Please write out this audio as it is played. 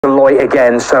light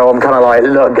again, so I'm kind of like,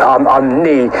 look,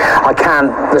 I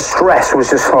can't, the stress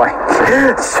was just like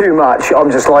too much.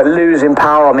 I'm just like losing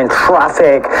power. I'm in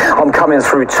traffic, I'm coming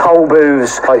through toll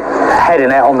booths, like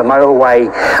heading out on the motorway,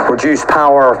 reduced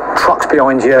power, trucks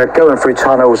behind you, going through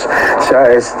tunnels, so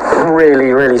it's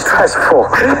really stressful.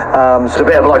 So a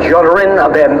bit of like juddering, a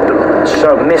bit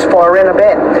sort of misfiring a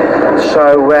bit.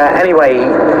 So anyway,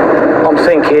 I'm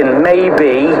thinking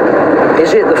maybe,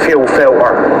 is it the fuel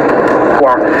filter?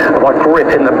 Or like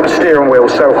gripping the steering wheel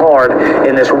so hard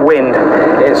in this wind.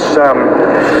 It's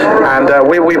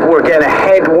we're getting a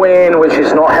headwind, which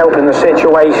is not helping the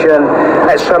situation.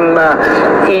 There's some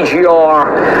EGR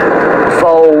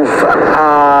valve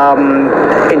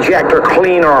injector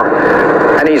cleaner,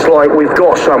 and he's like, we've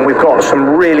got some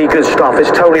really good stuff. It's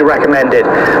totally recommended.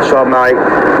 So I'm like,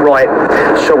 right.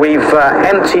 So we've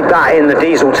emptied that in the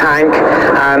diesel tank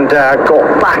and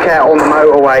got back out on the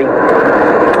motorway.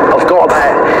 I've got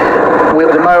about,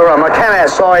 with the motorhome, I came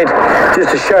outside just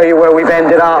to show you where we've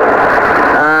ended up,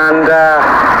 and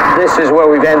this is where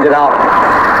we've ended up.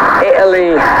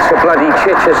 Italy to bloody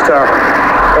Chichester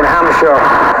in Hampshire.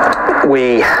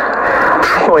 We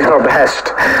tried our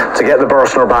best to get the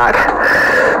Burstner back,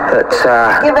 but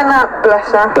giving up,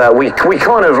 bless her. But we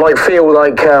kind of like feel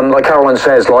like Caroline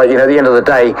says, like, you know, at the end of the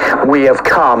day, we have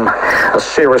come a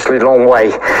seriously long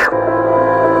way.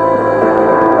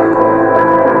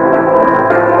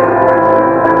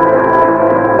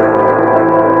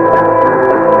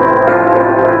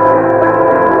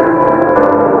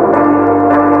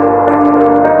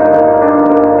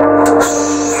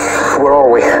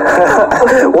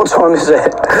 What time is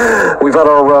it? We've had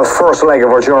our first leg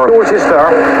of our journey.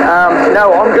 Dorchester,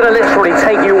 no, I'm going to literally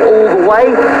take you all the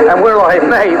way, and we're like,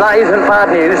 mate, that isn't bad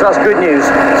news, that's good news.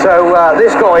 So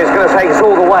this guy is going to take us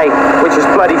all the way, which is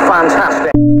bloody fantastic.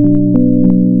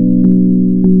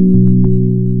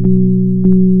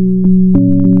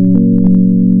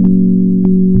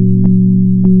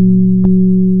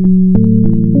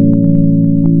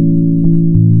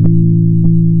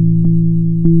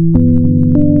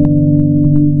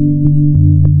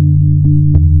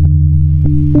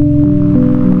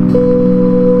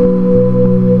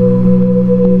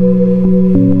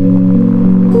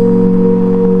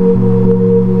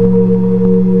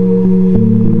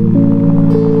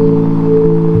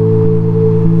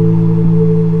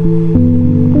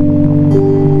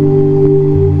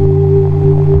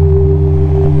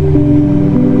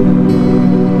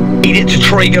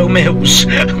 Mills,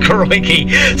 crikey,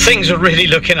 things are really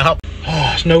looking up. Oh,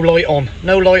 there's no light on,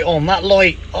 no light on. That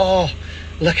light, oh,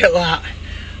 look at that.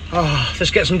 Oh,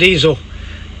 let's get some diesel.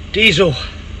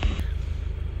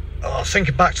 Oh,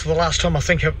 thinking back to the last time I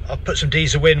think I put some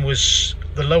diesel in was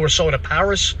the lower side of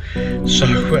Paris, so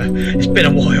it's been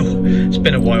a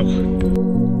while.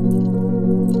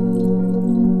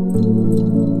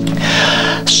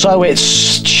 So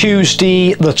it's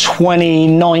Tuesday the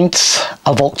 29th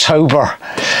of October,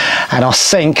 and I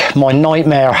think my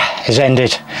nightmare has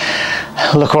ended.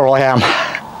 Look where I am,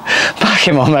 back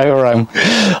in my motorhome.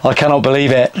 I cannot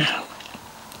believe it.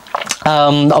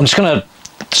 I'm just going to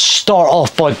start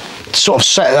off by sort of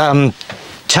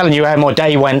telling you how my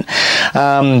day went.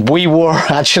 We were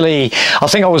actually, I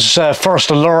think I was first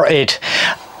alerted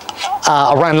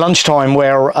around lunchtime,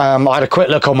 where I had a quick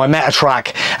look on my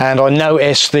Trac, and I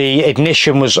noticed the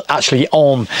ignition was actually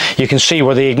on. You can see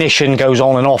where the ignition goes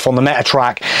on and off on the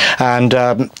Trac, and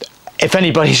if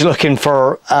anybody's looking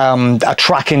for a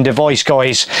tracking device,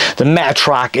 guys, the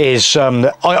Trac is,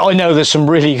 I know there's some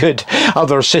really good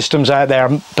other systems out there,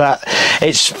 but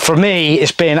for me,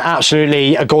 it's been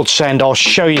absolutely a godsend. I'll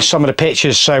show you some of the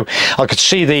pictures. So I could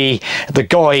see the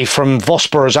guy from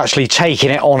Vosper is actually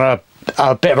taking it on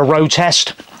a bit of a road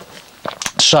test.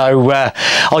 So I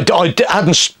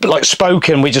hadn't like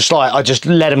spoken. I just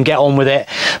let him get on with it.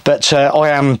 But I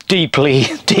am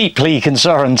deeply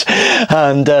concerned,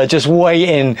 and just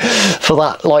waiting for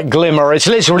that like glimmer. It's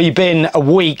literally been a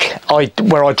week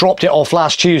where I dropped it off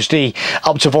last Tuesday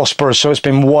up to Vosper, so it's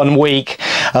been 1 week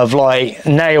of like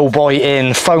nail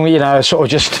biting, phone, you know, sort of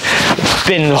just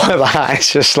been like that.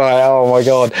 It's just like, oh my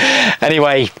god.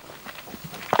 Anyway,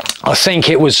 I think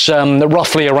it was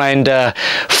roughly around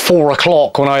 4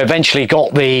 o'clock when I eventually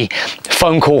got the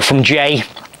phone call from Jay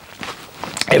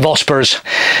at Vospers,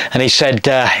 and he said,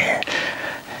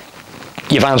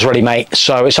 your van's ready, mate,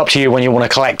 so it's up to you when you want to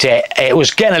collect it. It was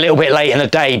getting a little bit late in the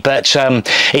day, but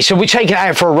he said, we're taking it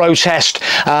out for a road test.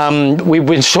 We've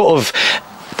been sort of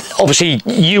obviously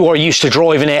you are used to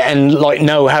driving it and like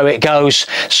know how it goes,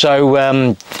 so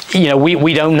you know,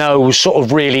 we don't know sort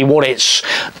of really what it's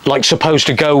like supposed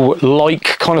to go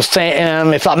like, kind of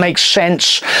thing, if that makes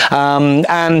sense.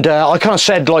 And I kind of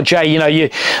said, like, Jay, you know,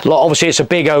 like, obviously it's a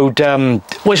big old well,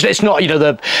 it's not, you know,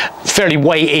 the fairly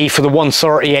weighty for the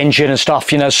 130 engine and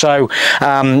stuff, you know, so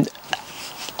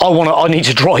I need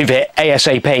to drive it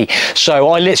ASAP. So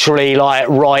I literally, like,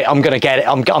 right, I'm gonna get it,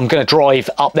 I'm gonna drive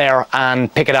up there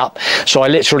and pick it up. So I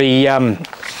literally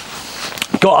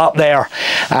got up there,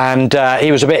 and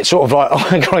he was a bit sort of like, oh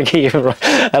my god,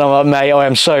 and I'm like, mate, I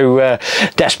am so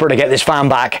desperate to get this van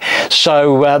back.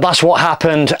 So that's what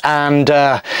happened, and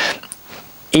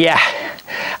yeah,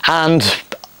 and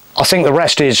I think the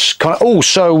rest is kind of, oh,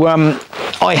 so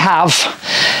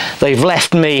they've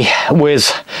left me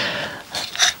with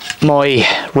my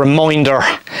reminder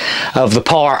of the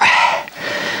part,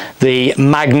 the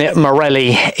Magnet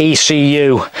Morelli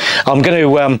ECU. I'm going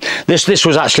to, this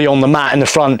was actually on the mat in the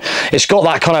front. It's got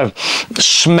that kind of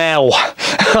smell,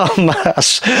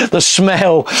 the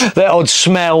smell that would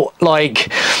smell like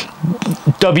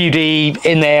WD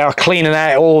in there, cleaning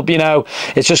out all, you know,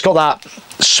 it's just got that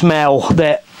smell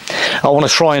that I want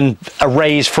to try and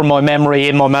erase from my memory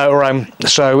in my motorhome.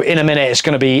 So in a minute it's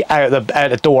going to be out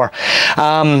the door.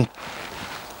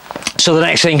 So the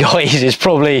next thing, guys, is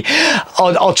probably,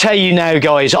 I'll tell you now,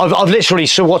 guys, I've literally,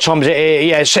 so what time is it?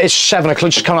 Yeah, it's 7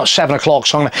 o'clock, just coming up 7 o'clock,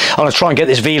 so I'm gonna try and get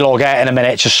this vlog out in a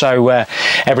minute, just so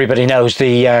everybody knows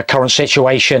the current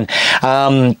situation.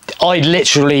 I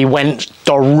literally went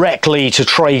directly to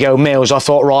Trago Mills. I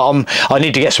thought, right, I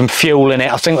need to get some fuel in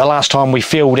it. I think the last time we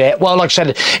fueled it, well, like I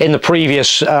said in the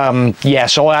previous, yeah,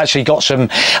 so I actually got some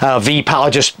V-Power, I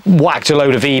just whacked a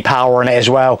load of V-Power in it as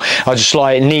well. I just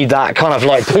like need that kind of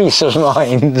like peace of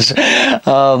mind.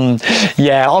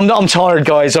 Yeah, I'm tired,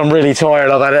 guys. I'm really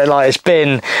tired. I've had it, like, it's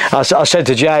been, I said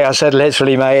to Jay, I said,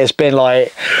 literally, mate, it's been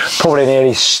like probably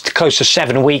nearly close to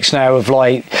 7 weeks now of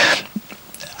like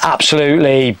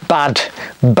absolutely bad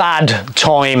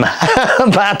time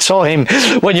bad time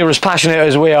when you're as passionate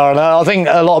as we are. And I think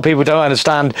a lot of people don't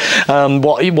understand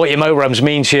what your motorhomes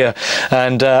mean to you,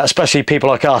 and especially people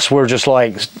like us, we're just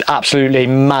like absolutely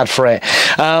mad for it.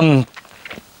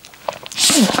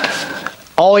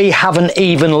 I haven't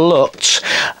even looked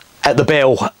at the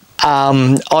bill.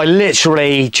 I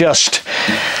literally just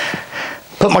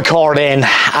put my card in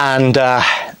and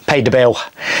paid the bill.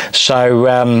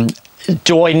 So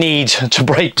do I need to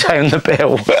break down the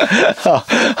bill?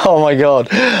 Oh my god.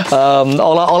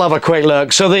 I'll have a quick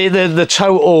look. So the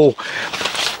total,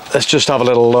 let's just have a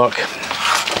little look.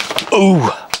 Ooh,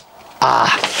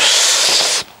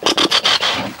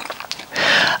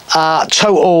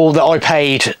 total that I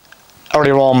paid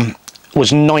earlier on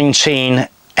was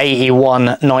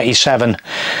 1981.97.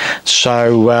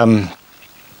 So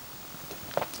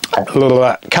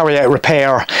carry out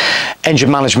repair, engine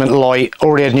management light,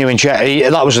 already had new injector,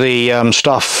 that was the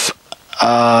stuff.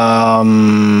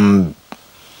 Oh,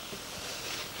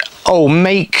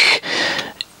 make,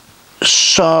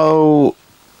 so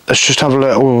let's just have a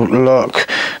little look.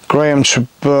 Graham to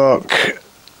book,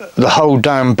 the hold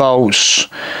down bolts,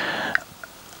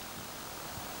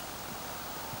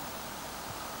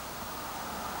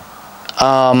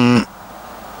 I'm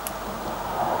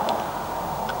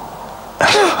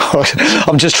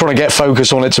just trying to get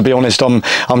focus on it, to be honest. I'm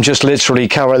just literally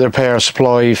carry out repair,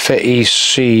 supply, fit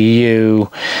ECU.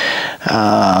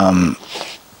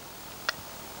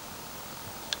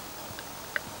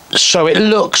 So it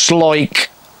looks like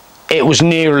it was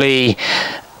nearly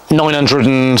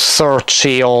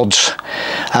 930 odd.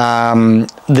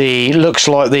 Looks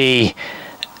like the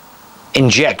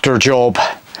injector job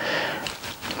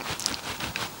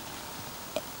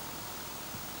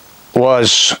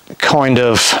was kind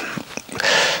of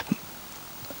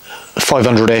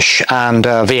 500-ish, and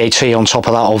VAT on top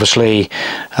of that, obviously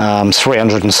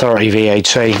 330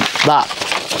 VAT. That,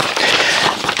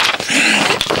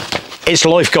 it's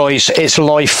life, guys, it's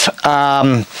life.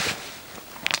 I'm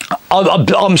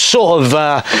sort of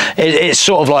it's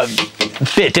sort of like a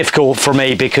bit difficult for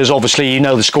me, because obviously, you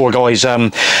know, the score guys,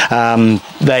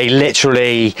 they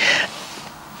literally,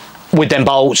 with them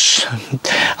bolts,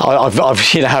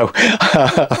 I've you know,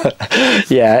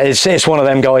 yeah, it's one of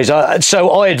them, guys. So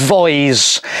I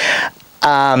advise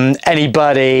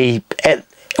anybody,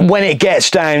 when it gets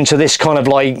down to this kind of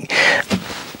like,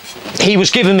 he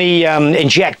was giving me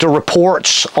injector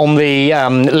reports on the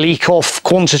leak off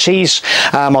quantities.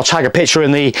 I'll tag a picture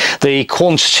in the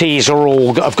quantities are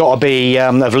all have got to be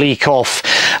of leak off,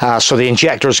 so the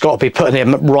injector's got to be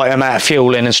putting the right amount of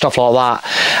fuel in and stuff like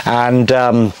that. And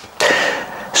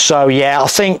so yeah, I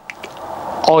think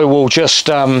I will just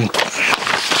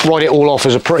write it all off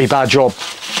as a pretty bad job.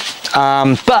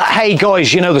 But hey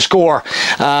guys, you know the score.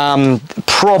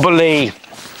 Probably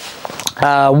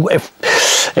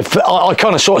if I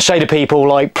kind of sort of say to people,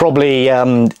 like, probably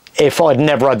if I'd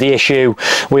never had the issue,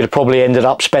 we'd have probably ended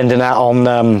up spending that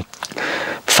on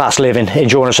fast living,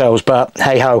 enjoying ourselves. But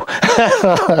hey ho,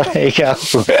 there you go.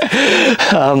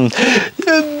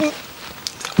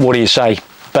 What do you say?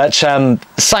 But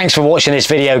thanks for watching this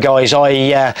video, guys.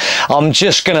 I'm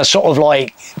just gonna sort of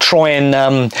like try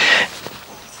and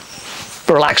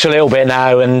relax a little bit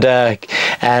now, and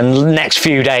next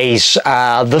few days,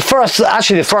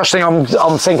 the first thing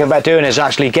I'm thinking about doing is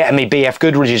actually getting me BF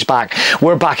Goodrich's back.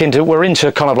 We're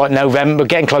into kind of like November,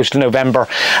 getting close to November,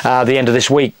 the end of this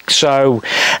week. So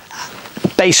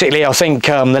basically, I think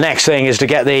the next thing is to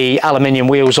get the aluminium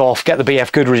wheels off, get the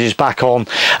BF Goodrich's back on.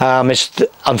 It's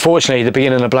unfortunately the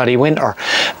beginning of bloody winter,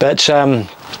 but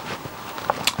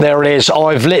there it is.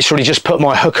 I've literally just put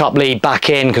my hookup lead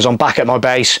back in because I'm back at my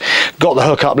base, got the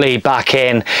hookup lead back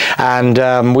in,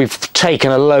 and we've taken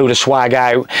a load of swag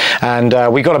out, and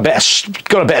we got a bit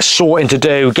of sorting to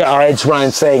do, get our heads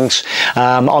around things.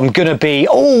 I'm gonna be,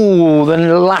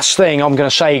 the last thing I'm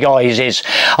gonna say, guys, is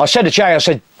I said to Jay, I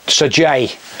said, so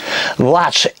Jay,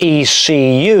 that's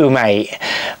ECU, mate.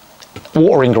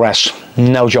 Water ingress,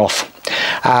 no joff.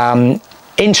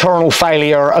 Internal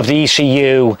failure of the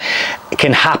ECU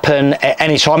can happen at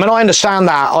any time, and I understand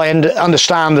that. I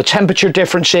understand the temperature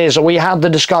differences. We had the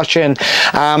discussion.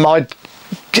 I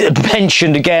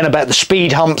mentioned again about the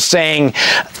speed hump thing,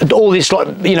 all this, like,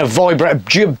 you know, vibrate,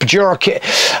 jerk,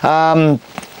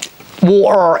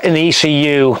 water in the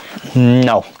ECU,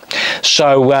 no.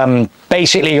 So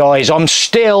basically, guys, I'm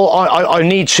still, I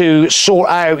need to sort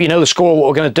out, you know, the score, what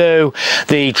we're going to do,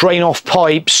 the drain off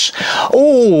pipes.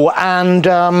 Oh, and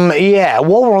yeah,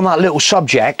 while we're on that little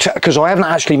subject, because I haven't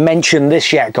actually mentioned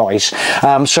this yet, guys,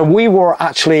 so we were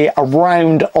actually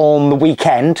around on the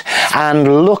weekend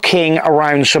and looking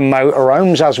around some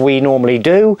motorhomes, as we normally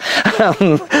do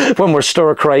when we're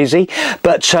stir crazy.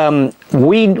 But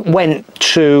we went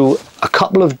to a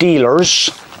couple of dealers,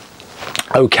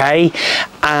 okay,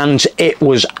 and it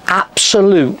was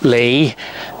absolutely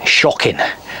shocking.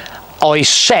 I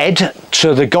said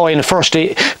to the guy in the first,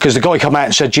 because the guy come out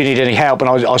and said, do you need any help? And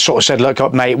I sort of said,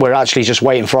 look, mate, we're actually just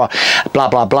waiting for blah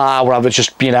blah blah, or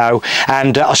just, you know.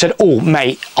 And I said, oh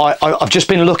mate, I've just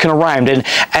been looking around,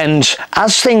 and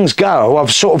as things go,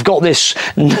 I've sort of got this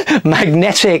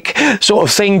magnetic sort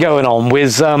of thing going on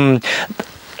with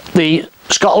the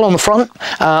scuttle on the front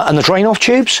and the drain off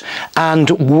tubes, and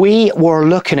we were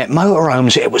looking at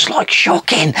motorhomes. It was like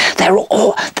shocking. They're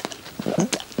all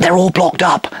blocked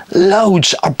up.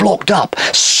 Loads are blocked up,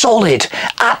 solid,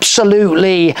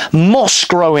 absolutely moss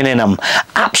growing in them.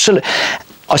 Absolutely.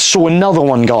 I saw another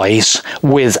one, guys,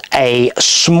 with a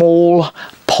small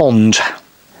pond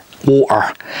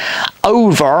water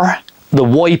over the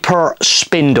wiper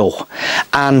spindle,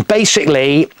 and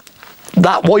basically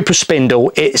that wiper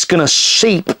spindle, it's going to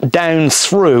seep down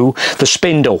through the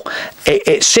spindle.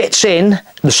 It sits in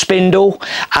the spindle,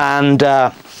 and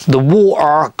the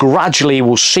water gradually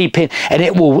will seep in, and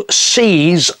it will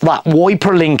seize that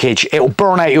wiper linkage. It will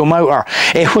burn out your motor.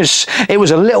 It was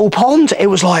a little pond. It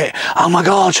was like, oh my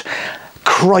God,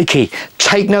 crikey.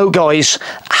 Take note, guys.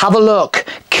 Have a look.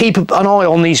 Keep an eye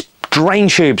on these drain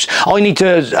tubes. I need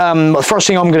to, the first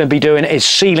thing I'm going to be doing is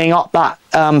sealing up that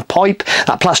pipe,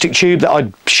 that plastic tube that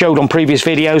I showed on previous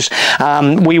videos.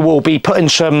 We will be putting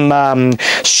some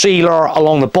sealer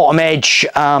along the bottom edge,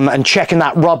 and checking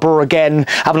that rubber again,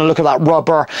 having a look at that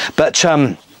rubber. But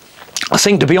I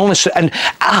think, to be honest, and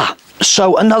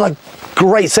so another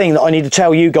great thing that I need to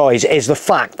tell you guys is the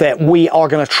fact that we are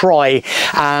going to try,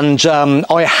 and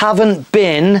I haven't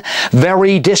been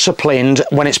very disciplined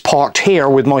when it's parked here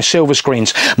with my silver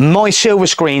screens. My silver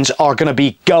screens are going to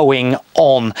be going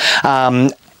on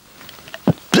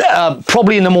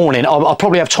probably in the morning. I'll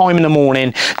probably have time in the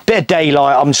morning, bit of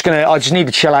daylight. I just need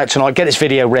to chill out tonight, get this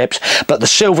video ripped, but the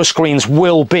silver screens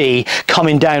will be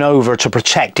coming down over to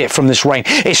protect it from this rain.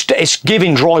 It's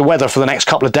giving dry weather for the next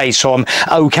couple of days, so I'm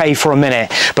okay for a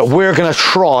minute, but we're going to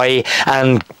try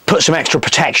and put some extra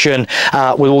protection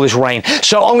with all this rain.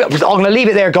 So I'm going to leave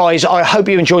it there, guys. I hope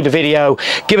you enjoyed the video.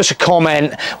 Give us a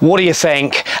comment. What do you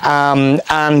think? And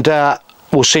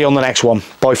we'll see you on the next one.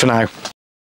 Bye for now.